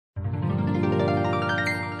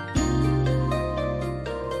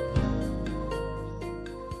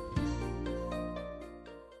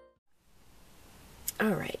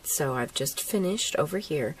Alright, so I've just finished over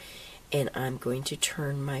here, and I'm going to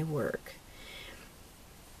turn my work.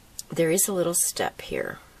 There is a little step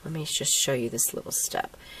here. Let me just show you this little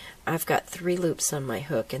step. I've got 3 loops on my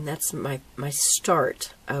hook, and that's my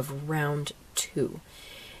start of round 2.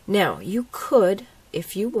 Now, you could,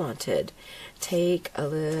 if you wanted, take a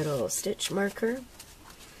little stitch marker,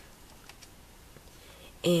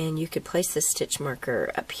 and you could place the stitch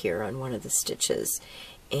marker up here on one of the stitches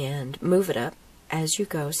and move it up as you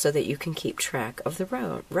go so that you can keep track of the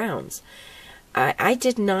rounds. I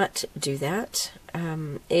did not do that.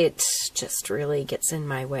 It just really gets in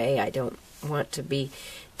my way. I don't want to be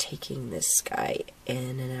taking this guy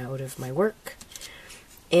in and out of my work.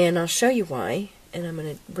 And I'll show you why, and I'm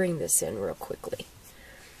going to bring this in real quickly.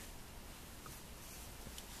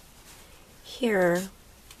 Here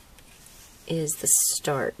is the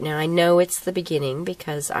start. Now I know it's the beginning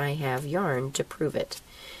because I have yarn to prove it.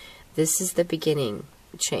 This is the beginning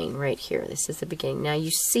chain right here. This is the beginning. Now you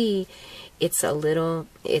see it's a little,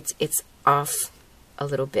 it's off a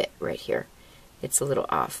little bit right here. It's a little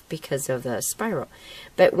off because of the spiral.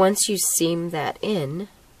 But once you seam that in,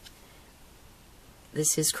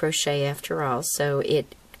 this is crochet after all, so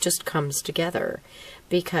it just comes together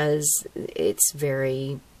because it's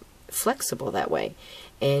very flexible that way,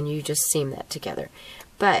 and you just seam that together.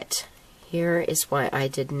 But here is why I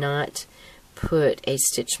did not put a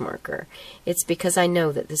stitch marker. It's because I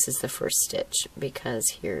know that this is the first stitch, because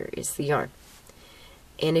here is the yarn.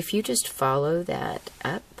 And if you just follow that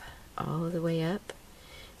up, all the way up,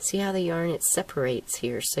 see how the yarn, it separates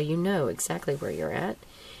here, so you know exactly where you're at,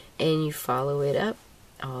 and you follow it up,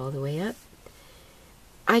 all the way up.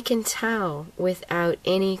 I can tell without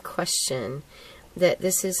any question that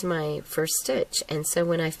this is my first stitch, and so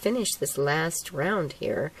when I finish this last round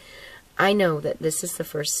here, I know that this is the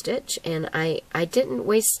first stitch, and I didn't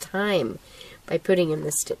waste time by putting in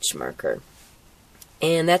the stitch marker.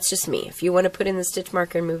 And that's just me. If you want to put in the stitch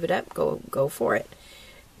marker and move it up, go for it.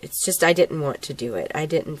 It's just I didn't want to do it. I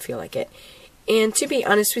didn't feel like it. And to be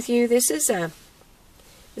honest with you, this is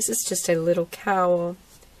just a little cowl.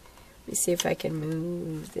 Let me see if I can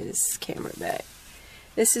move this camera back.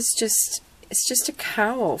 This is just, it's just a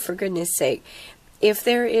cowl, for goodness sake. If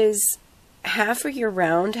there is half of your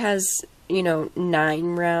round has, you know,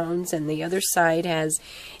 9 rounds and the other side has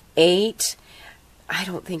 8, I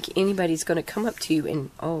don't think anybody's going to come up to you and,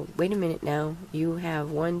 oh, wait a minute now, you have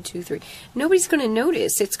 1, 2, 3. Nobody's going to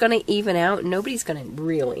notice. It's going to even out, and nobody's going to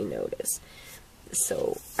really notice.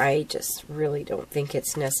 So I just really don't think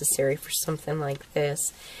it's necessary for something like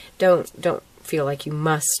this. Don't feel like you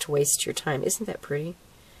must waste your time. Isn't that pretty?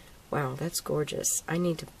 Wow, that's gorgeous. I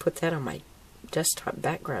need to put that on my desktop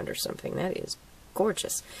background or something. That is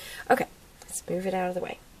gorgeous. Okay, let's move it out of the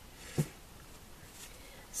way.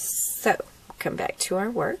 So, come back to our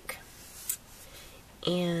work,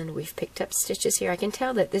 and we've picked up stitches here. I can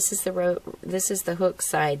tell that this is the hook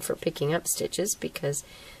side for picking up stitches, because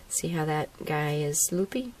see how that guy is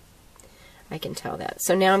loopy? I can tell that.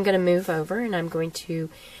 So now I'm going to move over, and I'm going to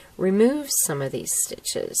remove some of these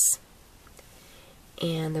stitches.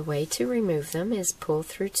 And the way to remove them is pull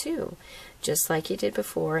through 2, just like you did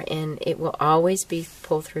before, and it will always be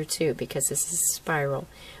pull through 2 because this is a spiral.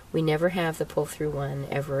 We never have the pull through 1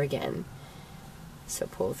 ever again. So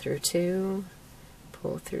pull through 2,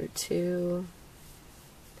 pull through 2.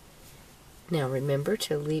 Now remember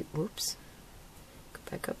to leave, whoops, go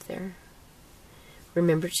back up there.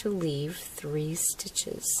 Remember to leave 3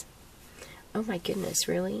 stitches. Oh my goodness,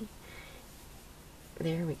 really?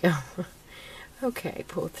 There we go. Okay,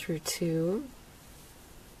 pull through 2,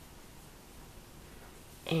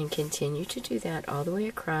 and continue to do that all the way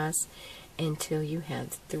across until you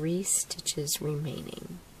have 3 stitches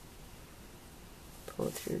remaining. Pull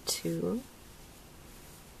through 2,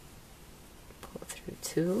 pull through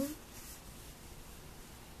 2,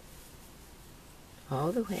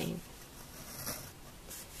 all the way.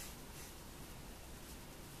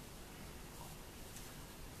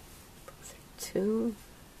 Pull through 2.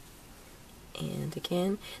 And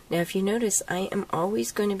again, now if you notice, I am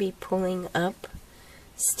always going to be pulling up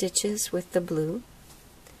stitches with the blue,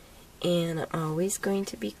 and I'm always going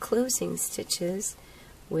to be closing stitches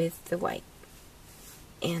with the white.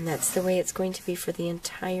 And that's the way it's going to be for the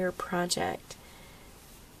entire project.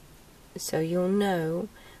 So you'll know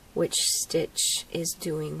which stitch is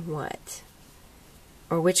doing what,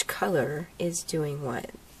 or which color is doing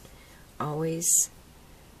what. Always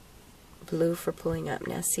blue for pulling up.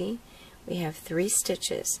 Now see? We have 3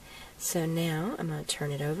 stitches. So now I'm going to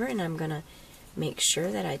turn it over, and I'm going to make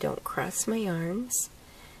sure that I don't cross my yarns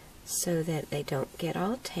so that they don't get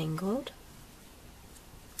all tangled.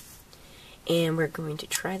 and we're going to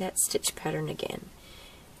try that stitch pattern again.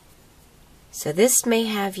 So this may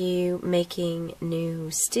have you making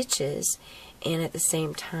new stitches and at the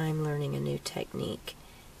same time learning a new technique.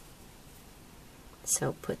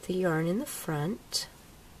 So put the yarn in the front,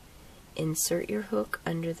 insert your hook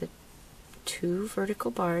under the 2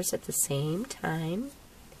 vertical bars at the same time,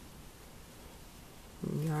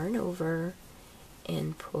 yarn over,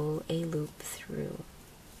 and pull a loop through.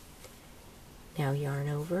 Now yarn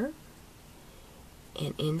over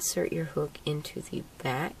and insert your hook into the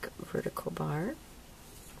back vertical bar,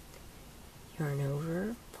 yarn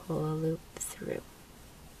over, pull a loop through.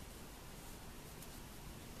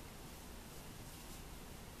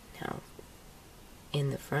 Now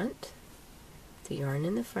in the front, the yarn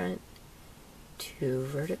in the front, 2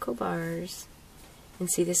 vertical bars, and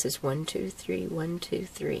see this is 1, 2, 3, 1, 2,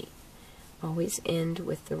 3. Always end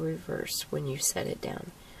with the reverse when you set it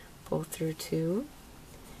down. Pull through 2,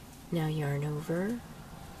 now yarn over,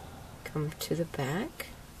 come to the back,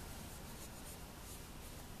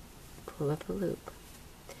 pull up a loop.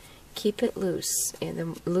 Keep it loose, and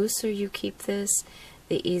the looser you keep this,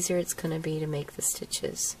 the easier it's going to be to make the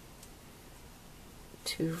stitches.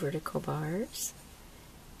 2 vertical bars,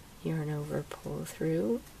 yarn over, pull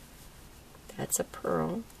through. That's a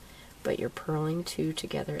purl, but you're purling 2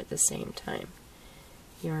 together at the same time.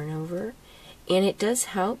 Yarn over, and it does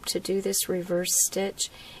help to do this reverse stitch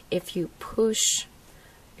if you push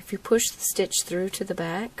the stitch through to the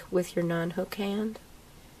back with your non-hook hand.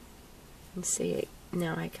 And see it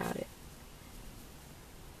now. I got it.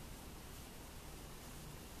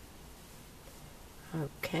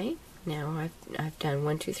 Okay, now I've done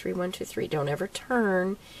 1, 2, 3, 1, 2, 3. Don't ever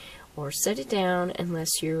turn or set it down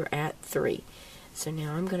unless you're at 3. So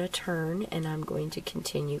now I'm going to turn and I'm going to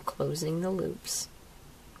continue closing the loops.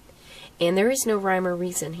 And there is no rhyme or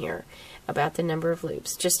reason here about the number of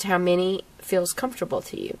loops, just how many feels comfortable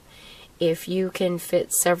to you. If you can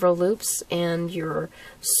fit several loops and your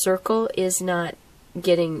circle is not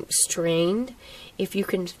getting strained, if you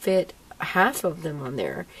can fit half of them on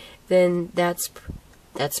there, then that's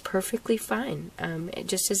perfectly fine.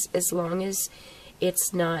 Just as long as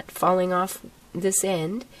it's not falling off this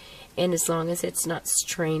end, and as long as it's not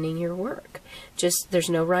straining your work. There's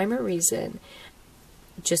no rhyme or reason.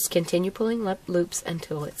 Just continue pulling loops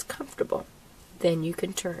until it's comfortable. Then you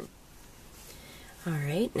can turn.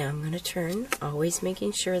 Alright, now I'm going to turn, always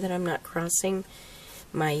making sure that I'm not crossing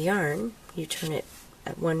my yarn. You turn it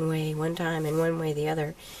one way one time and one way the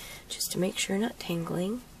other, just to make sure not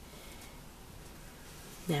tangling.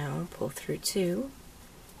 Now pull through 2,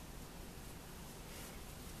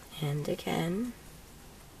 and again,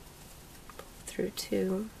 pull through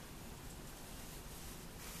 2,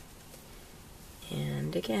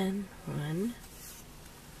 and again, 1,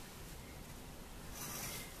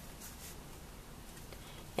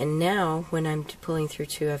 and now when I'm pulling through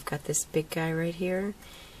 2, I've got this big guy right here.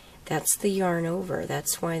 That's the yarn over.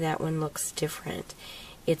 That's why that one looks different.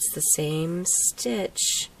 It's the same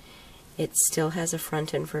stitch. It still has a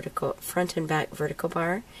front and back vertical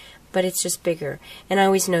bar, but it's just bigger. And I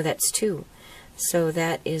always know that's 2. So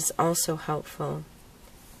that is also helpful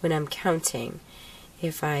when I'm counting.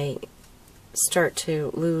 If I start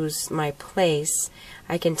to lose my place,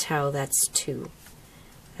 I can tell that's 2.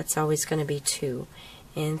 That's always going to be 2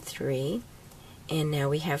 and 3. And now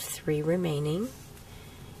we have 3 remaining.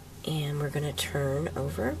 And we're going to turn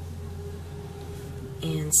over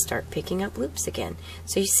and start picking up loops again.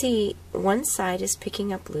 So you see, one side is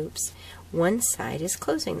picking up loops, one side is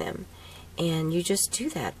closing them. And you just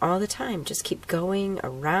do that all the time. Just keep going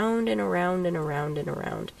around and around and around and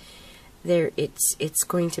around. It's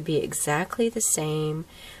going to be exactly the same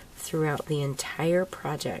throughout the entire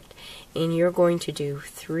project. And you're going to do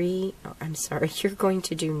you're going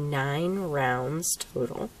to do 9 rounds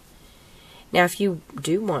total. Now if you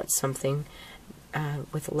do want something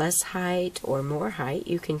with less height or more height,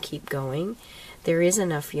 you can keep going. There is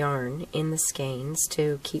enough yarn in the skeins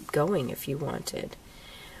to keep going if you wanted.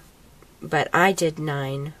 But I did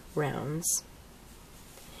 9 rounds.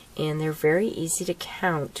 And they're very easy to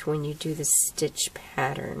count when you do the stitch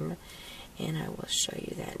pattern. And I will show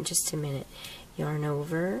you that in just a minute. Yarn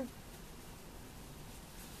over.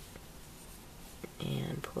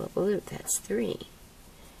 And pull up a loop. That's 3.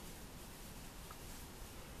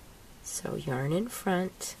 So yarn in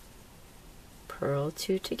front, purl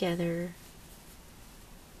 2 together,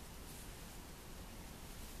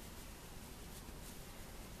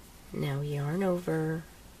 now yarn over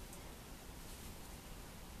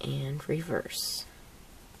and reverse.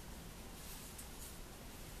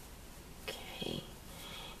 Okay,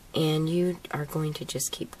 And you are going to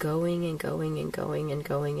just keep going and going and going and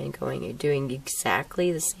going and going. You're doing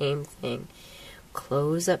exactly the same thing.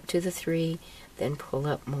 Close up to the 3, then pull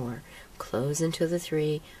up more. Close into the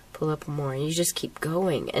 3, pull up more. And you just keep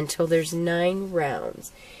going until there's 9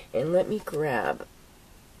 rounds. And let me grab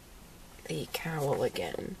the cowl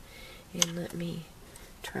again. And let me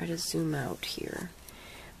try to zoom out here.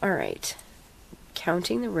 Alright.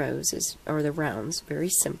 Counting the rows is, or the rounds, very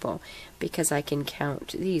simple because I can count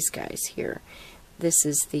these guys here. This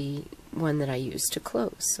is the one that I use to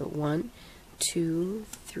close. So 1, 2,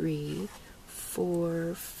 3,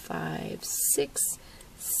 4, 5, 6,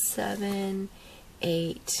 7,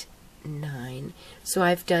 8, 9. So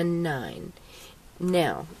I've done 9.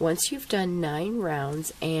 Now, once you've done 9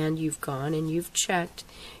 rounds and you've gone and you've checked,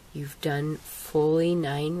 you've done fully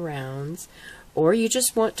 9 rounds, or you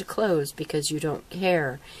just want to close because you don't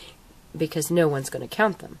care, because no one's going to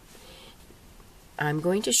count them. I'm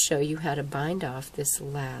going to show you how to bind off this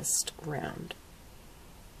last round.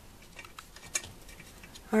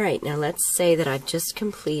 Alright, now let's say that I've just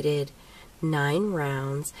completed 9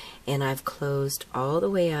 rounds and I've closed all the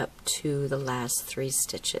way up to the last 3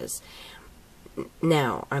 stitches.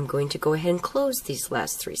 Now I'm going to go ahead and close these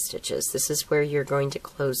last 3 stitches. This is where you're going to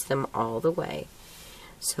close them all the way.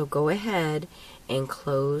 So go ahead and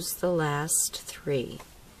close the last 3.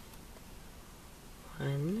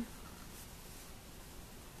 1.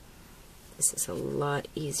 This is a lot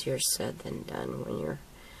easier said than done when you're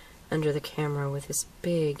under the camera with this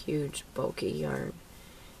big, huge, bulky yarn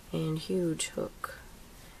and huge hook.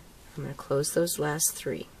 I'm going to close those last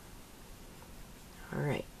 3.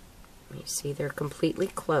 Alright, you see they're completely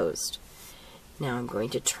closed. Now I'm going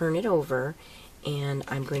to turn it over and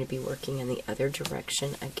I'm going to be working in the other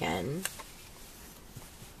direction again.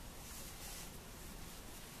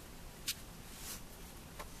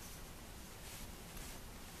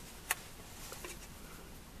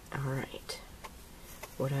 Alright,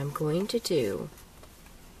 what I'm going to do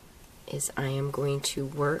is I am going to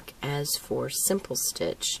work as for simple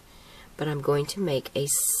stitch, but I'm going to make a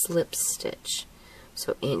slip stitch.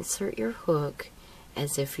 So insert your hook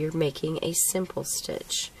as if you're making a simple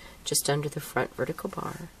stitch just under the front vertical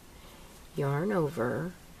bar, yarn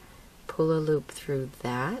over, pull a loop through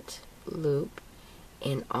that loop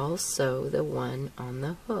and also the one on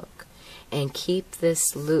the hook, and keep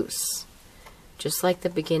this loose. Just like the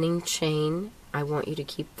beginning chain, I want you to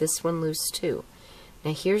keep this one loose too.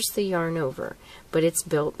 Now here's the yarn over, but it's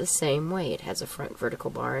built the same way. It has a front vertical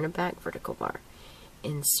bar and a back vertical bar.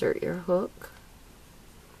 Insert your hook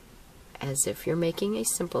as if you're making a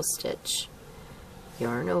simple stitch,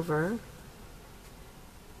 yarn over,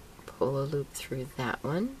 pull a loop through that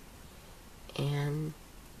one and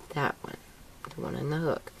that one, the one on the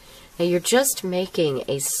hook. Now you're just making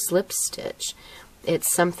a slip stitch.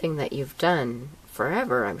 It's something that you've done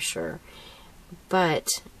forever, I'm sure, but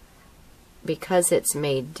because it's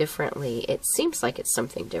made differently, it seems like it's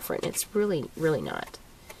something different. It's really not.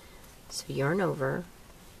 So yarn over,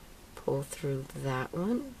 pull through that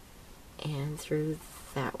one and through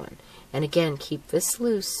that one. And again, keep this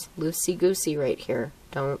loose, loosey-goosey right here.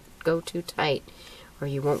 Don't go too tight or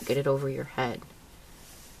you won't get it over your head.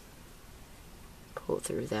 Pull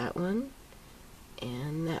through that one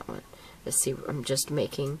and that one. Let's see, I'm just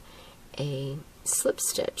making a slip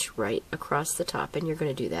stitch right across the top, and you're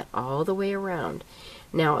going to do that all the way around.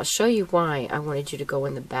 Now I'll show you why I wanted you to go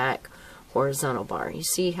in the back horizontal bar. You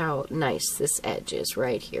see how nice this edge is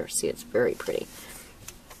right here. See, it's very pretty.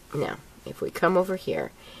 Now if we come over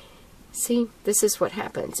here, see, this is what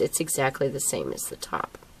happens. It's exactly the same as the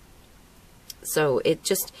top. So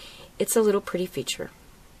it's a little pretty feature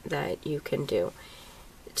that you can do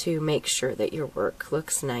to make sure that your work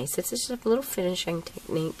looks nice. It's just a little finishing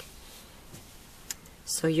technique.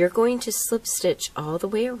 So you're going to slip stitch all the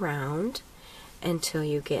way around until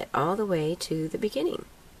you get all the way to the beginning.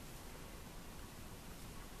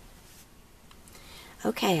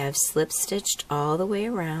 Okay, I've slip stitched all the way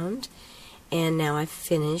around, and now I've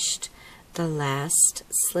finished the last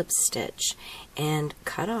slip stitch. And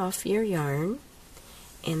cut off your yarn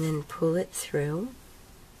and then pull it through.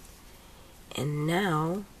 And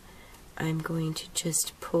now I'm going to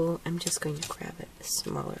just pull, I'm just going to grab a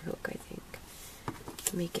smaller hook, I think.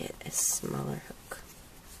 Let me get a smaller hook.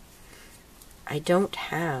 I don't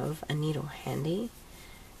have a needle handy.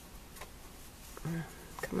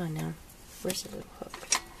 Come on now. Where's the little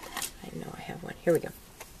hook? I know I have one. Here we go.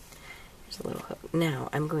 There's a little hook. Now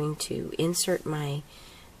I'm going to insert my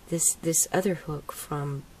this other hook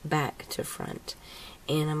from back to front,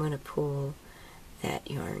 and I'm going to pull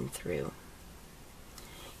that yarn through.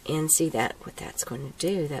 And see that what that's going to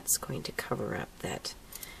do, that's going to cover up that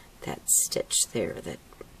that stitch there that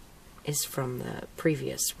is from the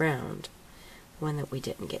previous round, one that we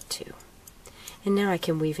didn't get to. And now I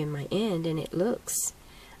can weave in my end, and it looks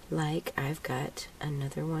like I've got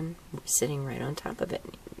another one sitting right on top of it.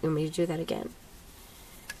 You want me to do that again?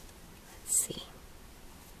 Let's see.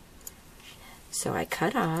 So I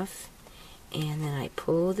cut off, and then I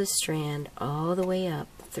pull the strand all the way up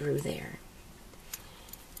through there.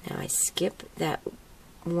 Now I skip that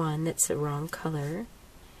one that's the wrong color,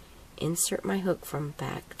 insert my hook from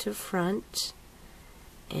back to front,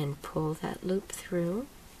 and pull that loop through.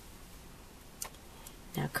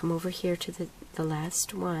 Now come over here to the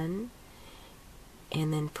last one,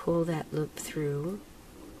 and then pull that loop through.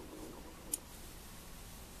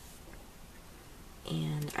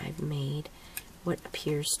 And I've made what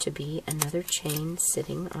appears to be another chain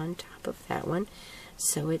sitting on top of that one,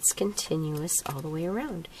 so it's continuous all the way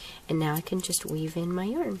around. And now I can just weave in my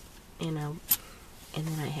yarn, and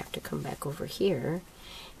then I have to come back over here,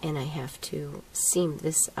 and I have to seam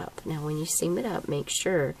this up. Now when you seam it up, make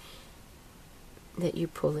sure that you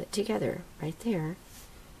pull it together right there,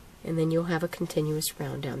 and then you'll have a continuous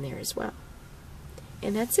round down there as well.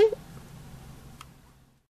 And that's it.